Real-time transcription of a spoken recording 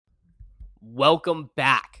Welcome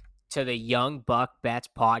back to the Young Buck Bets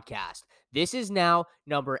podcast. This is now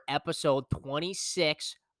episode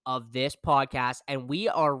 26 of this podcast, and we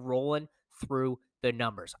are rolling through the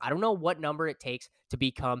numbers. I don't know what number it takes to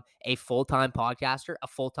become a full-time podcaster, a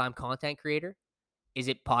full-time content creator. Is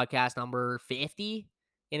it podcast number 50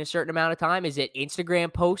 in a certain amount of time? Is it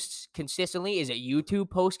Instagram posts consistently? Is it YouTube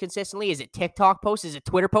posts consistently? Is it TikTok posts? Is it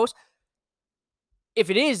Twitter posts? If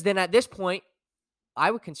it is, then at this point, I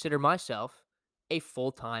would consider myself a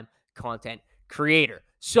full-time content creator.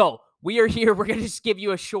 So we are here. We're going to just give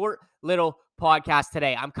you a short little podcast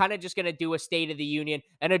today. I'm kind of just going to do a State of the Union,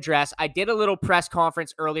 an address. I did a little press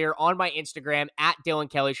conference earlier on my Instagram at Dylan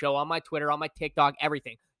Kelly Show, on my Twitter, on my TikTok,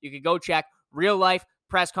 everything. You could go check real life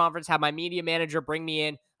press conference, have my media manager bring me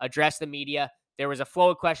in, address the media. There was a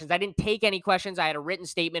flow of questions. I didn't take any questions. I had a written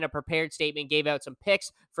statement, a prepared statement, gave out some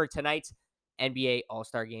picks for tonight's NBA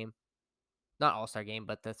All-Star game. Not All-Star game,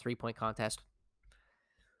 but the three-point contest.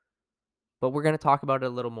 But we're going to talk about it a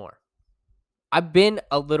little more. I've been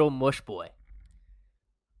a little mush boy.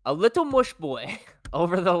 A little mush boy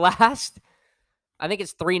over the last, I think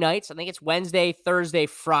it's 3 nights. I think it's Wednesday, Thursday,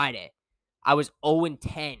 Friday. I was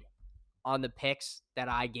 0-10 on the picks that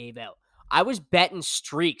I gave out. I was betting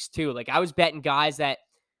streaks, too. Like, I was betting guys that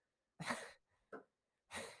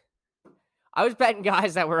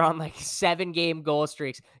were on like 7-game goal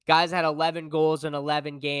streaks. Guys had 11 goals in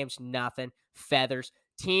 11 games, nothing. Feathers.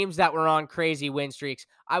 Teams that were on crazy win streaks.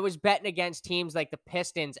 I was betting against teams like the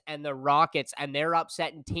Pistons and the Rockets, and they're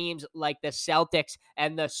upsetting teams like the Celtics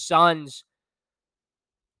and the Suns.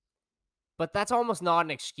 But that's almost not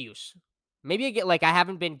an excuse. Maybe I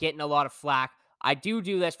haven't been getting a lot of flack. I do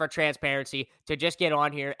this for transparency, to just get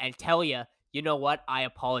on here and tell you, you know what? I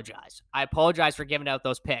apologize. I apologize for giving out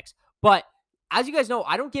those picks. But as you guys know,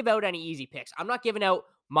 I don't give out any easy picks. I'm not giving out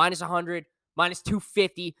minus 100, minus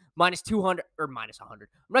 250, minus 200, or minus 100.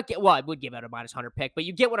 I would give out a minus 100 pick, but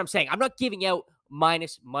you get what I'm saying. I'm not giving out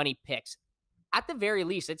minus money picks. At the very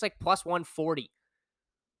least, it's like plus 140.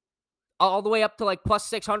 All the way up to like plus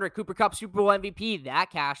 600. Cooper Kupp, Super Bowl MVP. That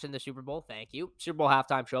cashed in the Super Bowl. Thank you. Super Bowl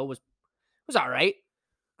halftime show was all right.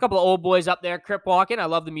 A couple of old boys up there, crip walking. I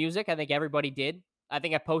love the music. I think everybody did. I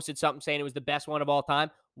think I posted something saying it was the best one of all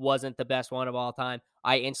time. Wasn't the best one of all time.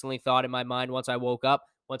 I instantly thought in my mind once I woke up,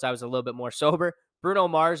 once I was a little bit more sober, Bruno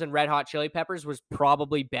Mars and Red Hot Chili Peppers was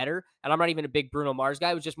probably better. And I'm not even a big Bruno Mars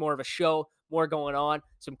guy. It was just more of a show, more going on,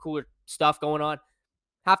 some cooler stuff going on.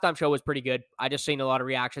 Halftime show was pretty good. I just seen a lot of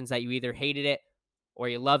reactions that you either hated it or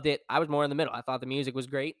you loved it. I was more in the middle. I thought the music was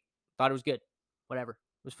great. Thought it was good. Whatever.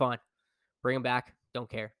 It was fun. Bring them back. Don't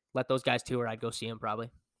care. Let those guys tour. I'd go see them probably.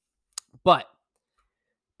 But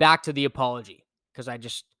back to the apology, because I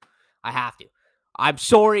have to. I'm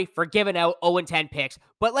sorry for giving out 0-10 picks.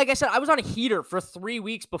 But like I said, I was on a heater for 3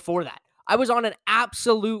 weeks before that. I was on an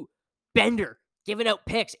absolute bender giving out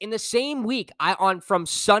picks. In the same week, from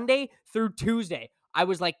Sunday through Tuesday, I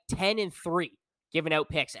was like 10-3 giving out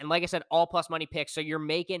picks. And like I said, all plus money picks. So you're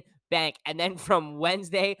making bank. And then from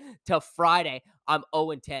Wednesday to Friday, I'm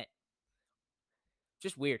 0-10.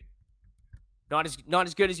 Just weird. Not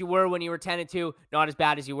as good as you were when you were 10-2. Not as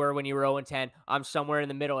bad as you were when you were 0-10. I'm somewhere in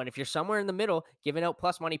the middle. And if you're somewhere in the middle, giving out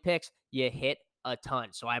plus money picks, you hit a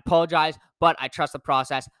ton. So I apologize, but I trust the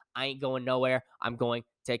process. I ain't going nowhere. I'm going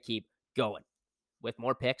to keep going with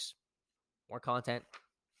more picks, more content,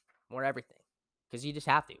 more everything. Because you just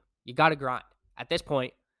have to. You got to grind. At this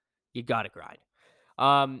point, you got to grind.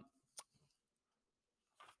 I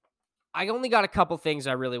only got a couple things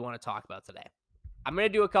I really want to talk about today. I'm going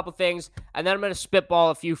to do a couple things, and then I'm going to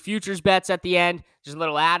spitball a few futures bets at the end, just a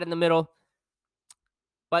little ad in the middle.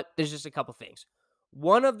 But there's just a couple things.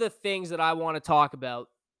 One of the things that I want to talk about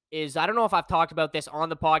is, I don't know if I've talked about this on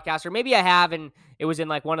the podcast, or maybe I have, and it was in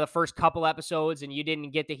like one of the first couple episodes, and you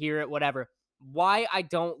didn't get to hear it, whatever. Why I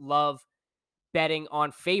don't love betting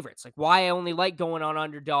on favorites. Like why I only like going on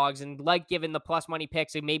underdogs and like giving the plus money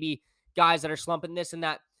picks and maybe guys that are slumping this and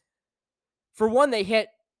that. For one, they hit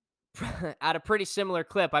at a pretty similar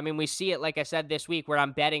clip. I mean, we see it, like I said, this week where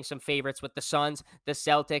I'm betting some favorites with the Suns, the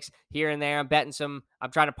Celtics here and there. I'm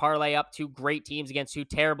trying to parlay up 2 great teams against 2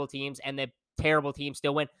 terrible teams, and the terrible teams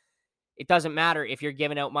still win. It doesn't matter if you're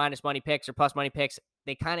giving out minus money picks or plus money picks.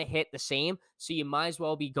 They kind of hit the same. So you might as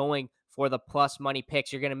well be going for the plus money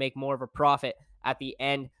picks. You're going to make more of a profit at the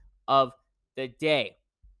end of the day.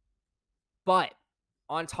 But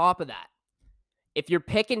on top of that, if you're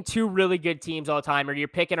picking 2 really good teams all the time, or you're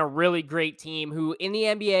picking a really great team who in the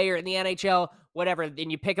NBA or in the NHL, whatever, then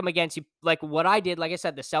you pick them against, you like what I did, like I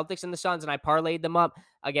said, the Celtics and the Suns, and I parlayed them up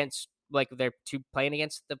against, like they're 2 playing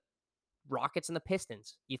against the Rockets and the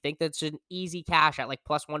Pistons. You think that's an easy cash at like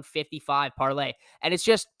plus 155 parlay. And it's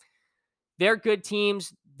just, they're good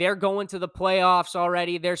teams. They're going to the playoffs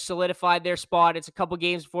already. They're solidified their spot. It's a couple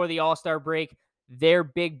games before the All-Star break. They're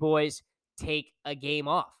big boys. Take a game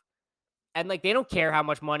off. And like, they don't care how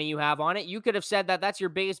much money you have on it. You could have said that that's your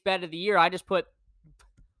biggest bet of the year. I just put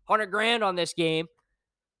 100 grand on this game.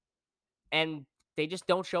 And they just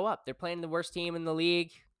don't show up. They're playing the worst team in the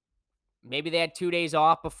league. Maybe they had 2 days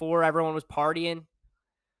off before everyone was partying.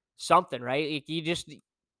 Something, right? You just,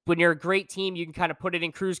 when you're a great team, you can kind of put it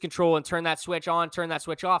in cruise control and turn that switch on, turn that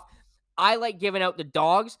switch off. I like giving out the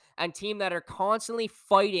dogs and team that are constantly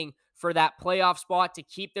fighting for that playoff spot to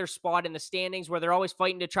keep their spot in the standings, where they're always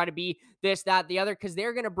fighting to try to be this, that, the other, because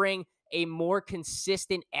they're going to bring a more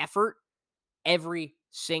consistent effort every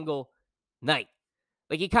single night.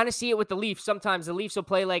 Like, you kind of see it with the Leafs. Sometimes the Leafs will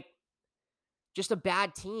play like just a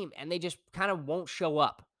bad team and they just kind of won't show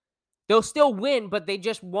up. They'll still win, but they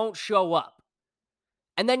just won't show up.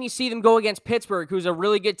 And then you see them go against Pittsburgh, who's a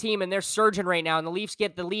really good team, and they're surging right now. And the Leafs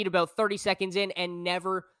get the lead about 30 seconds in and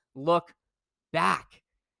never look back.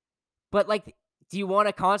 But, like, do you want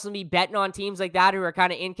to constantly be betting on teams like that who are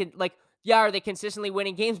kind of are they consistently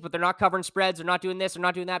winning games, but they're not covering spreads, they're not doing this, they're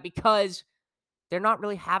not doing that, because they're not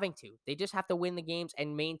really having to. They just have to win the games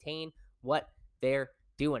and maintain what they're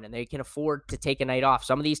doing, and they can afford to take a night off.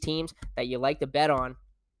 Some of these teams that you like to bet on,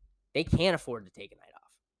 they can't afford to take a night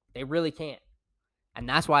off. They really can't. And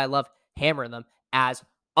that's why I love hammering them as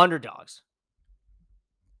underdogs.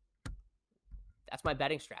 That's my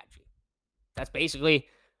betting strategy. That's basically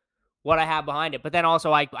what I have behind it. But then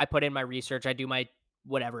also I put in my research. I do my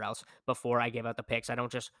whatever else before I give out the picks. I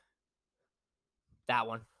don't just that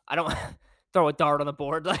one. I don't throw a dart on the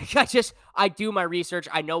board. Like, I do my research.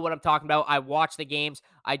 I know what I'm talking about. I watch the games.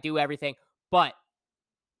 I do everything. But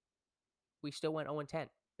we still went 0-10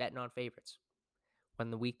 betting on favorites when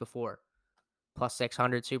the week before. Plus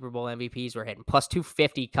 600 Super Bowl MVPs were hitting. Plus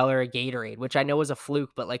 250 color of Gatorade, which I know was a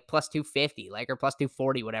fluke, but like plus 250, like, or plus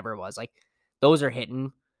 240, whatever it was. Like, those are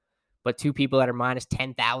hitting. But two people that are minus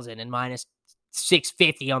 10,000 and minus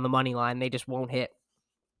 650 on the money line, they just won't hit.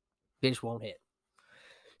 They just won't hit.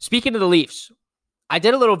 Speaking of the Leafs, I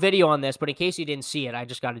did a little video on this, but in case you didn't see it, I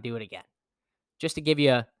just got to do it again. Just to give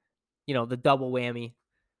you, the double whammy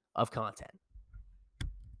of content.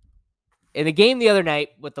 In the game the other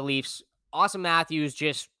night with the Leafs, Austin Matthews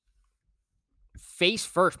just face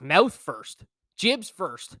first, mouth first, jibs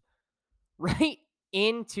first, right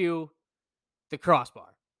into the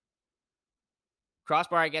crossbar.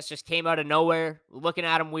 Crossbar, I guess, just came out of nowhere, looking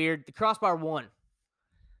at him weird. The crossbar won.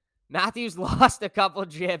 Matthews lost a couple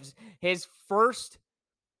jibs. His first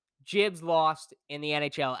jibs lost in the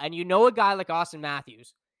NHL. And a guy like Austin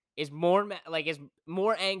Matthews is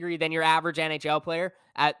more angry than your average NHL player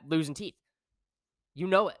at losing teeth. You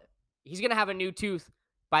know it. He's going to have a new tooth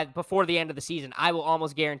before the end of the season. I will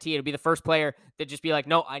almost guarantee it'll be the first player that just be like,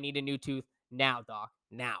 no, I need a new tooth now, doc,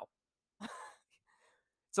 now.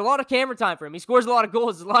 It's a lot of camera time for him. He scores a lot of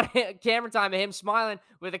goals. There's a lot of camera time of him smiling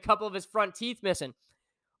with a couple of his front teeth missing.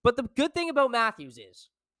 But the good thing about Matthews is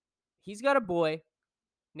he's got a boy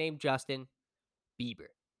named Justin Bieber.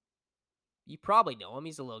 You probably know him.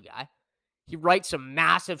 He's a little guy. He writes some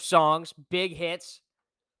massive songs, big hits,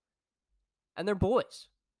 and they're boys.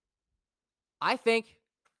 I think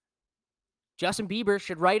Justin Bieber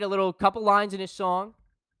should write a couple lines in his song,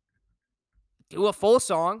 do a full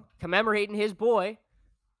song commemorating his boy,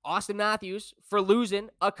 Austin Matthews, for losing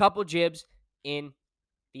a couple jibs in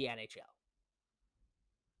the NHL.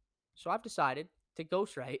 So I've decided to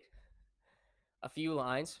ghostwrite a few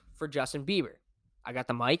lines for Justin Bieber. I got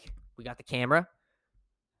the mic. We got the camera.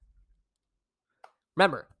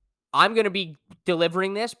 Remember, I'm going to be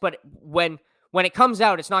delivering this, but when it comes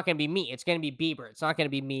out, it's not going to be me. It's going to be Bieber. It's not going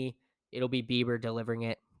to be me. It'll be Bieber delivering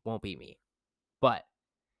it. Won't be me. But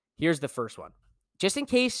here's the first one. Just in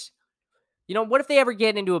case, what if they ever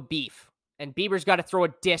get into a beef and Bieber's got to throw a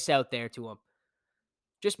diss out there to him?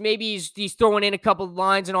 Just maybe he's throwing in a couple of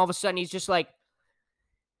lines and all of a sudden he's just like,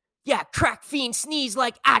 yeah, crack fiend sneeze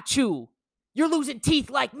like Achoo. You're losing teeth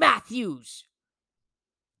like Matthews.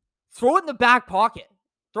 Throw it in the back pocket.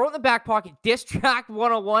 Throw it in the back pocket. Diss track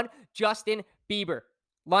 101, Justin Bieber.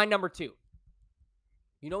 Line number 2.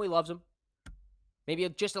 He loves him. Maybe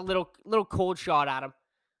just a little cold shot at him.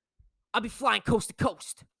 I'll be flying coast to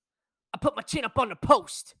coast. I put my chin up on the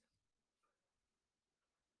post.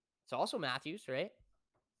 It's also Matthews, right?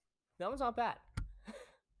 That one's not bad.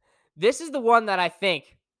 This is the one that I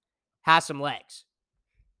think has some legs.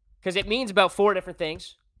 Because it means about 4 different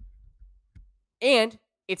things. And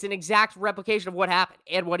it's an exact replication of what happened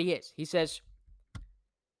and what he is. He says,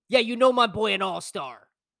 Yeah, you know my boy an all-star.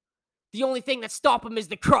 The only thing that stopped him is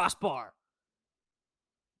the crossbar.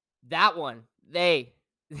 That one, that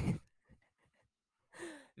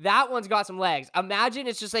one's got some legs. Imagine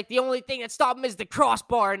it's just like the only thing that stopped him is the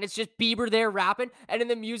crossbar, and it's just Bieber there rapping, and in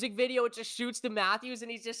the music video, it just shoots to Matthews,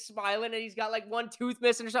 and he's just smiling, and he's got like one tooth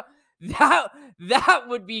missing or something. That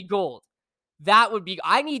would be gold. That would be.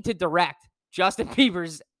 I need to direct Justin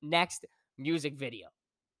Bieber's next music video.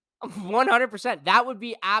 100%. That would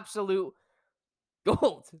be absolute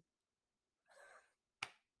gold.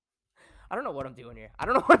 I don't know what I'm doing here. I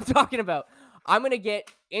don't know what I'm talking about. I'm going to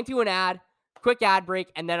get into an ad, quick ad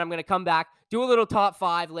break, and then I'm going to come back, do a little top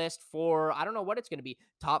 5 list for, I don't know what it's going to be.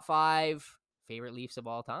 Top 5 favorite Leafs of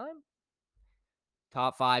all time?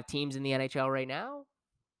 Top 5 teams in the NHL right now?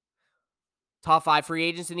 Top 5 free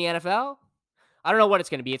agents in the NFL? I don't know what it's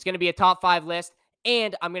going to be. It's going to be a top 5 list,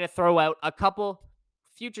 and I'm going to throw out a couple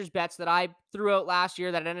futures bets that I threw out last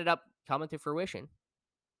year that ended up coming to fruition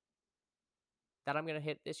that I'm going to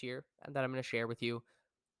hit this year and that I'm going to share with you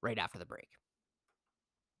right after the break.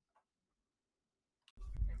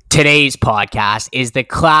 Today's podcast is the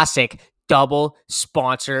classic double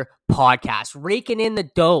sponsor podcast, raking in the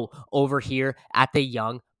dough over here at the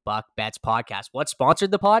Young Buck Bets podcast. What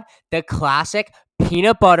sponsored the pod? The classic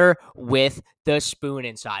peanut butter with the spoon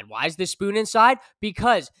inside. Why is the spoon inside?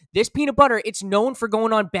 Because this peanut butter, it's known for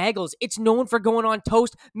going on bagels. It's known for going on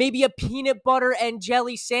toast, maybe a peanut butter and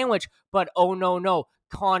jelly sandwich. But oh no,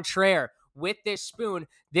 contraire. With this spoon,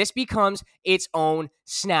 this becomes its own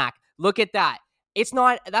snack. Look at that. That's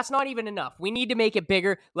not even enough. We need to make it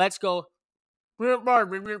bigger. Let's go. Peanut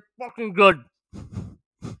butter, it's fucking good.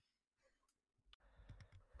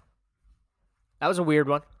 That was a weird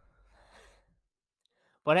one.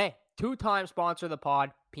 But hey, 2-time sponsor of the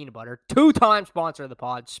pod, peanut butter. 2-time sponsor of the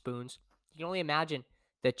pod, spoons. You can only imagine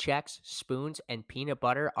the checks, spoons, and peanut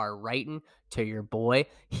butter are writing to your boy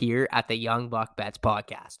here at the Young Buck Bets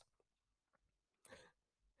podcast.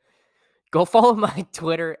 Go follow my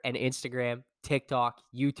Twitter and Instagram, TikTok,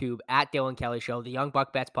 YouTube, at Dylan Kelly Show, the Young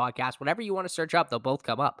Buck Bets podcast. Whatever you want to search up, they'll both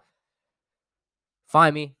come up.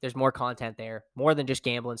 Find me. There's more content there, more than just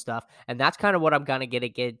gambling stuff. And that's kind of what I'm going to get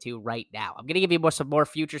into right now. I'm going to give you some more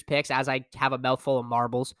futures picks as I have a mouthful of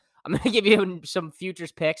marbles. I'm going to give you some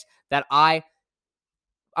futures picks that I'm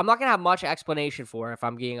not going to have much explanation for if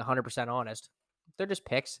I'm being 100% honest. They're just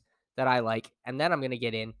picks that I like. And then I'm going to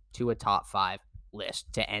get into a top 5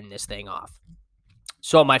 list to end this thing off.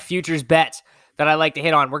 So my futures bets that I like to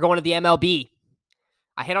hit on. We're going to the MLB.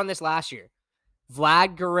 I hit on this last year.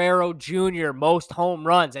 Vlad Guerrero Jr., most home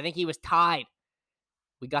runs. I think he was tied.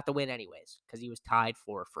 We got the win anyways because he was tied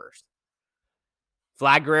for first.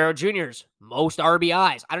 Vlad Guerrero Jr.'s most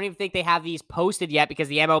RBIs. I don't even think they have these posted yet because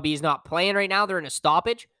the MLB is not playing right now. They're in a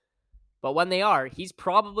stoppage. But when they are, he's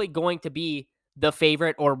probably going to be the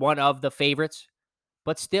favorite or one of the favorites.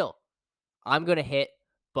 But still, I'm going to hit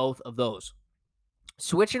both of those.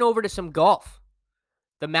 Switching over to some golf.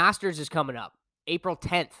 The Masters is coming up April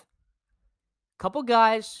 10th. Couple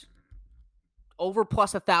guys over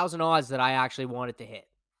plus 1,000 odds that I actually wanted to hit.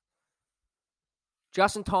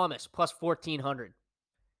 Justin Thomas plus 1,400.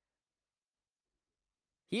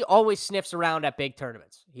 He always sniffs around at big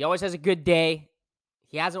tournaments. He always has a good day.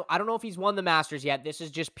 I don't know if he's won the Masters yet. This is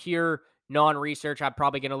just pure non-research. I'm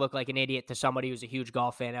probably going to look like an idiot to somebody who's a huge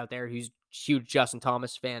golf fan out there, who's a huge Justin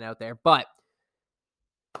Thomas fan out there. But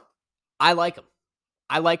I like him.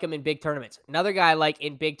 I like him in big tournaments. Another guy I like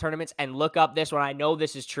in big tournaments, and look up this one. I know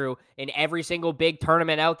this is true. In every single big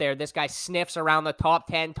tournament out there, this guy sniffs around the top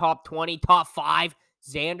 10, top 20, top 5.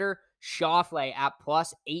 Xander Schauffele at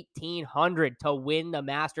plus 1,800 to win the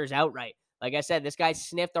Masters outright. Like I said, this guy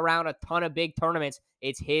sniffed around a ton of big tournaments.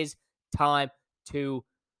 It's his time to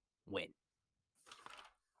win.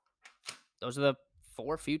 Those are the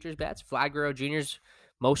 4 futures bets. Vlad Guerrero Jr.'s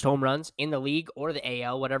most home runs in the league or the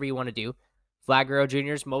AL, whatever you want to do. Vlad Guerrero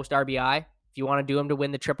Jr.'s most RBI. If you want to do him to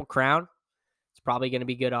win the Triple Crown, it's probably going to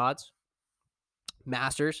be good odds.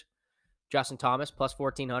 Masters, Justin Thomas, plus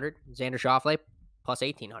 1,400. Xander Schauffele, plus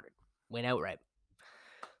 1,800. Win outright.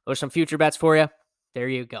 Those are some future bets for you. There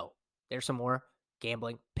you go. There's some more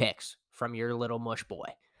gambling picks from your little mush boy.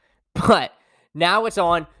 But now it's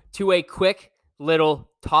on to a quick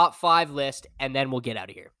little top 5 list, and then we'll get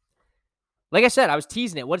out of here. Like I said, I was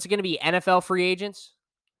teasing it. What's it going to be? NFL free agents?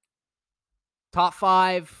 Top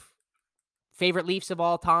 5 favorite Leafs of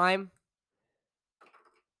all time?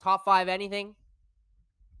 Top 5 anything?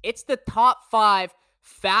 It's the top 5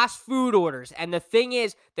 fast food orders. And the thing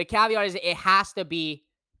is, the caveat is it has to be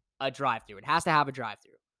a drive-thru. It has to have a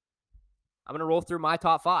drive-thru. I'm going to roll through my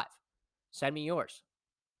top 5. Send me yours.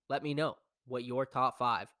 Let me know what your top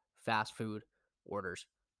 5 fast food orders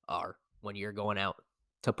are when you're going out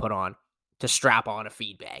to strap on a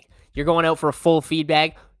feed bag. You're going out for a full feed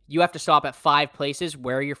bag. You have to stop at 5 places.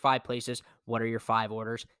 Where are your 5 places? What are your 5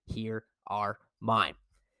 orders? Here are mine.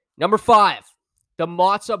 Number 5, the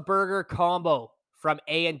Matzo Burger Combo from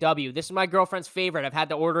A&W. This is my girlfriend's favorite. I've had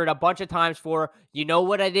to order it a bunch of times for her. You know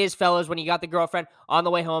what it is, fellas, when you got the girlfriend on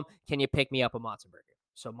the way home, can you pick me up a Matzo Burger?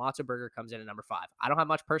 So Matzo Burger comes in at number 5. I don't have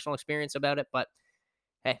much personal experience about it, but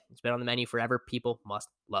hey, it's been on the menu forever. People must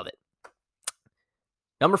love it.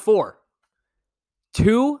 Number 4,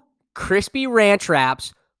 2 crispy ranch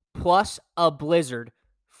wraps plus a blizzard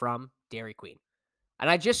from Dairy Queen. And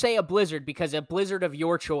I just say a blizzard because a blizzard of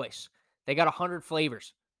your choice. They got 100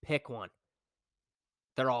 flavors. Pick one.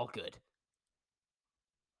 They're all good.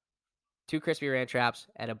 2 crispy ranch wraps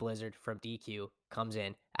and a blizzard from DQ comes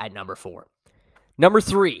in at number 4. Number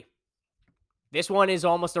 3. This one is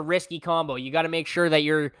almost a risky combo. You got to make sure that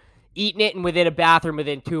you're eating it and within a bathroom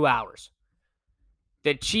within 2 hours.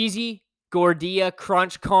 The Cheesy Gordita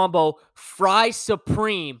Crunch Combo Fry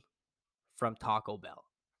Supreme from Taco Bell.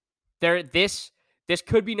 This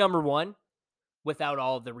could be number 1 without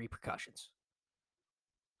all of the repercussions.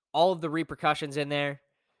 All of the repercussions in there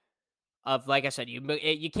of, like I said, you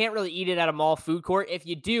can't really eat it at a mall food court. If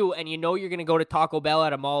you do, and you know you're going to go to Taco Bell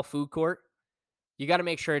at a mall food court, you got to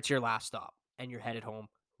make sure it's your last stop and you're headed home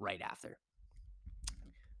right after.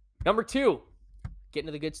 Number 2, getting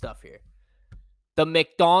to the good stuff here. The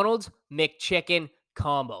McDonald's McChicken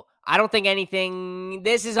Combo. I don't think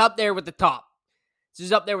this is up there with the top.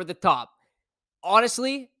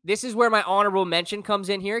 Honestly, this is where my honorable mention comes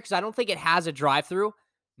in here because I don't think it has a drive-thru.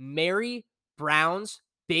 Mary Brown's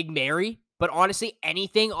Big Mary, but honestly,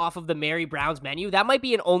 anything off of the Mary Brown's menu, that might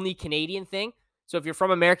be an only Canadian thing. So if you're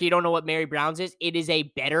from America, you don't know what Mary Brown's is. It is a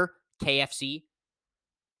better KFC.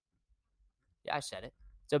 Yeah, I said it.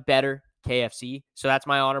 It's a better KFC. So that's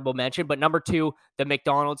my honorable mention. But number 2, the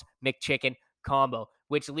McDonald's McChicken Combo,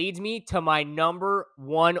 which leads me to my number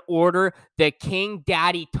 1 order, the King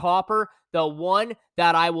Daddy Topper, the one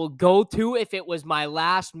that I will go to if it was my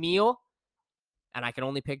last meal and I can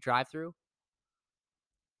only pick drive-thru.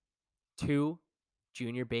 2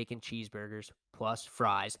 junior bacon cheeseburgers plus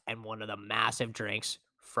fries and one of the massive drinks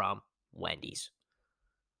from Wendy's.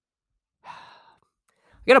 I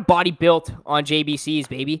got a body built on JBC's,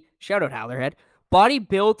 baby. Shout out Hallerhead. Body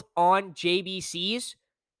built on JBC's.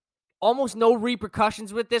 Almost no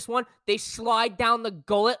repercussions with this one. They slide down the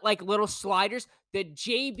gullet like little sliders. The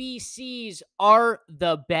JBC's are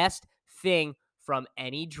the best thing from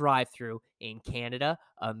any drive-thru in Canada,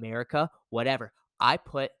 America, whatever. I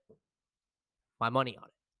put my money on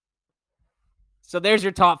it. So there's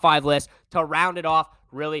your top 5 list to round it off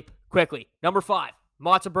really quickly. Number 5,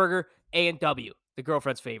 Matzo Burger A&W, the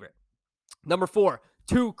girlfriend's favorite. Number 4,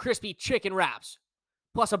 2 crispy chicken wraps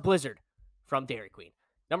plus a blizzard from Dairy Queen.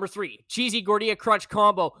 Number 3, Cheesy Gordita Crunch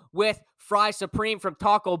Combo with Fry Supreme from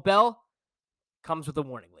Taco Bell. Comes with a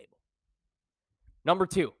warning label. Number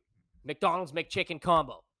 2, McDonald's McChicken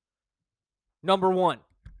Combo. Number 1,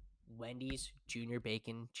 Wendy's Junior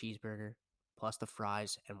Bacon Cheeseburger plus the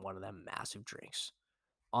fries and one of them massive drinks.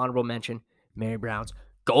 Honorable mention, Mary Brown's.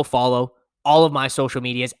 Go follow all of my social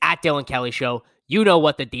medias at Dylan Kelly Show. You know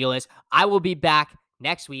what the deal is. I will be back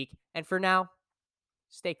next week. And for now,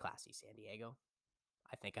 stay classy, San Diego.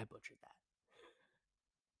 I think I butchered that.